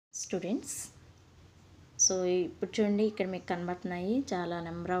Students. So ఇప్పుడు చూడండి, ఇక్కడ మీకు కనబడుతున్నాయి చాలా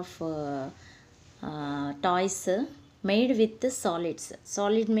number of toys made with solids.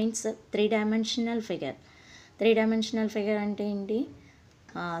 Solid means 3 dimensional figure. 3 dimensional figure అంటే ఏంటి?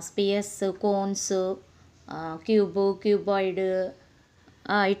 స్పియర్స్, కోన్స్, క్యూబాయిడ్,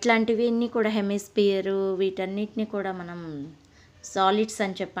 ఇట్లాంటివి అన్నీ కూడా హెమిస్పియరు, వీటన్నిటిని కూడా మనం సాలిడ్స్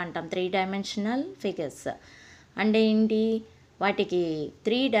అని చెప్పి అంటాం. 3 డైమెన్షనల్ ఫిగర్స్ అంటే ఏంటి? వాటికి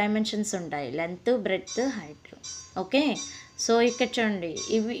 3 డైమెన్షన్స్ ఉంటాయి: length, breadth, height. Okay, so ఇక్కడ చూడండి,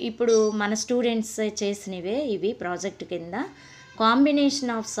 ఇవి ఇప్పుడు మన స్టూడెంట్స్ చేసినవే. ఇవి ప్రాజెక్ట్ కింద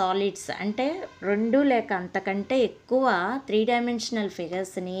కాంబినేషన్ ఆఫ్ సాలిడ్స్ అంటే 2 లేక అంతకంటే ఎక్కువ 3 డైమెన్షనల్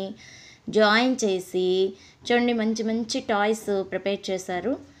ఫిగర్స్ని జాయిన్ చేసి చూడండి మంచి మంచి టాయ్స్ ప్రిపేర్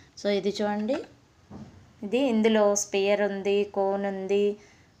చేశారు. సో ఇది చూడండి, ఇందులో స్పియర్ ఉంది, కోన్ ఉంది,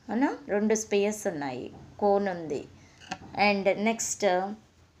 2 స్పియర్స్ ఉన్నాయి, కోన్ ఉంది. అండ్ నెక్స్ట్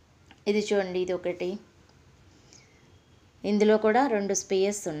ఇది చూడండి, ఇది ఒకటి, ఇందులో కూడా 2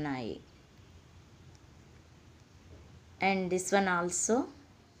 స్పియర్స్ ఉన్నాయి. And this one also.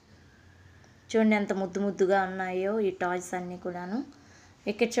 చూడండి ఎంత ముద్దు ముద్దుగా ఉన్నాయో ఈ టాయ్స్ అన్నీ కూడాను.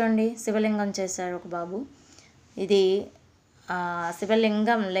 ఇక్కడ చూడండి శివలింగం చేశారు ఒక బాబు. ఇది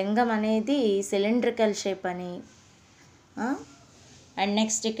లింగం అనేది సిలిండ్రికల్ షేప్ అని. అండ్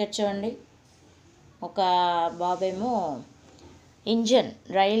నెక్స్ట్ ఇక్కడ చూడండి, ఒక బాబేమో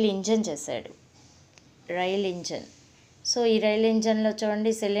రైల్ ఇంజన్ చేశాడు, రైల్ ఇంజన్. సో ఈ రైల్ ఇంజన్లో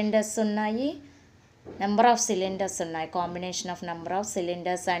చూడండి సిలిండర్స్ ఉన్నాయి, నెంబర్ ఆఫ్ సిలిండర్స్ ఉన్నాయి, combination of number of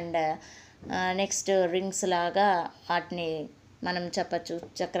cylinders. And next rings లాగా వాటిని మనం చెప్పచ్చు,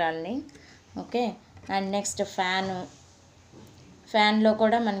 చక్రాలని. ఓకే, అండ్ నెక్స్ట్ ఫ్యాన్లో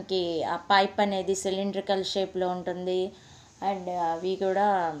కూడా మనకి ఆ పైప్ అనేది సిలిండ్రికల్ షేప్లో ఉంటుంది. అండ్ అవి కూడా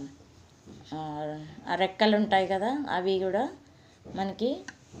రెక్కలు ఉంటాయి కదా, అవి కూడా మనకి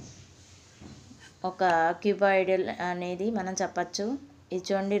ఒక క్యూబాయిడ్ అనేది మనం చెప్పచ్చు. ఇది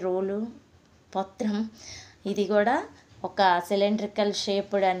చూడండి రోలు, పత్రం, ఇది కూడా ఒక సిలిండ్రికల్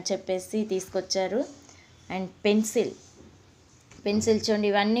షేప్డ్ అని చెప్పేసి తీసుకొచ్చారు. అండ్ పెన్సిల్ చూడండి,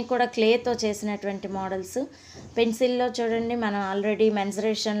 ఇవన్నీ కూడా క్లేతో చేసినటువంటి మోడల్స్. పెన్సిల్లో చూడండి, మనం ఆల్రెడీ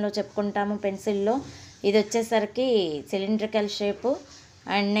మెన్సరేషన్లో చెప్పుకుంటాము. పెన్సిల్లో ఇది వచ్చేసరికి సిలిండ్రికల్ షేపు.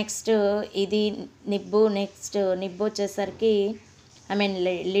 అండ్ నెక్స్ట్ ఇది నిబ్బు వచ్చేసరికి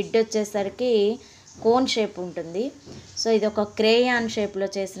లిడ్ వచ్చేసరికి కోన్ షేప్ ఉంటుంది. సో ఇది ఒక క్రేయాన్ షేప్లో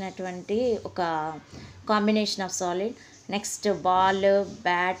చేసినటువంటి ఒక combination of solid. Next ball,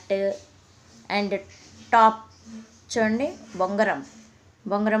 bat and top చూడండి,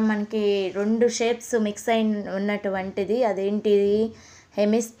 బొంగరం మనకి 2 షేప్స్ మిక్స్ ఉన్నటువంటిది. అదేంటిది?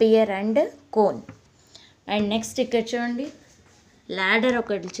 Hemisphere and cone. And next ఇక్కడ చూడండి ల్యాడర్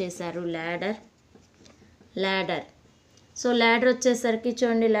ఒకటి చేశారు, ల్యాడర్. సో ల్యాడర్ వచ్చేసరికి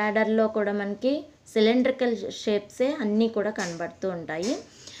చూడండి, ల్యాడర్లో కూడా మనకి సిలిండ్రికల్ షేప్సే అన్నీ కూడా కనబడుతూ ఉంటాయి.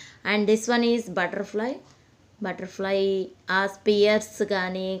 And this one is butterfly. ఆ స్పియర్స్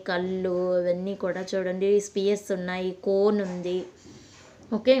కానీ కళ్ళు ఇవన్నీ కూడా చూడండి, స్పియర్స్ ఉన్నాయి, కోన్ ఉంది.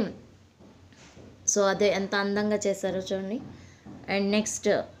 ఓకే, సో అదే ఎంత అందంగా చేశారో చూడండి. అండ్ నెక్స్ట్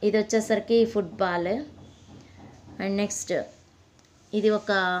ఇది వచ్చేసరికి ఫుట్బాల్. అండ్ నెక్స్ట్ ఇది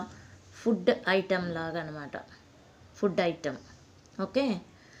ఒక ఫుడ్ ఐటమ్ లాగా అనమాట, food item. Okay,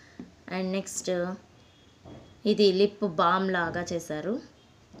 and next ఇది లిప్ బామ్ లాగా చేశారు.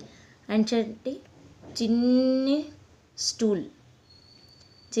 అండ్ చెట్టి చిన్న స్టూల్.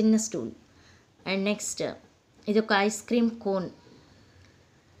 అండ్ నెక్స్ట్ ఇది ఒక ఐస్ క్రీమ్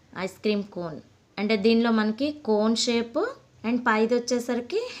కోన్. అంటే దీనిలో మనకి కోన్ షేప్ అండ్ పైది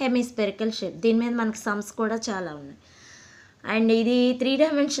వచ్చేసరికి హెమిస్పెరికల్ షేప్. దీని మీద మనకి సమ్స్ కూడా చాలా ఉన్నాయి. అండ్ ఇది 3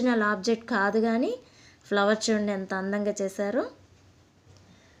 డైమెన్షనల్ ఆబ్జెక్ట్ కాదు, కానీ ఫ్లవర్ చూడండి ఎంత అందంగా చేశారు.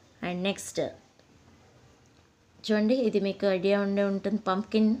 అండ్ నెక్స్ట్ చూడండి, ఇది మీకు ఐడియా ఉంటుంది,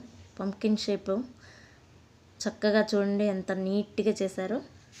 పంకిన్ షేపు. చక్కగా చూడండి ఎంత నీట్గా చేశారు.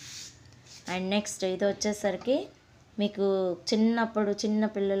 అండ్ నెక్స్ట్ ఇది వచ్చేసరికి మీకు చిన్నప్పుడు చిన్న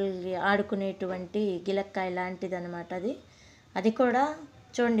పిల్లలకి ఆడుకునేటువంటి గిలక్కాయ లాంటిది అనమాట. అది కూడా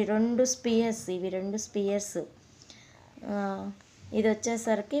చూడండి 2 స్పియర్స్, ఇవి 2 స్పియర్స్. ఇది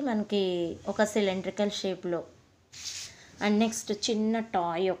వచ్చేసరికి మనకి ఒక సిలిండ్రికల్ షేప్లో. అండ్ నెక్స్ట్ చిన్న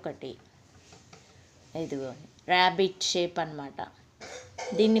టాయ్ ఒకటి, ఇదిగో ర్యాబిట్ షేప్ అనమాట.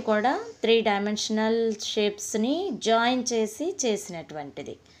 దీన్ని కూడా 3 డైమెన్షనల్ షేప్స్ని జాయిన్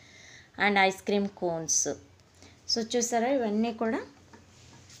చేసినటువంటిది. And ice cream cones. So చూసారా, ఇవన్నీ కూడా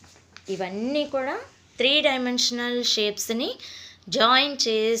 3 డైమెన్షనల్ షేప్స్ని జాయిన్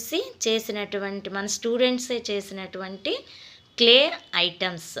చేసినటువంటి మన స్టూడెంట్సే చేసినటువంటి క్లే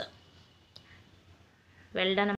ఐటమ్స్. Well done.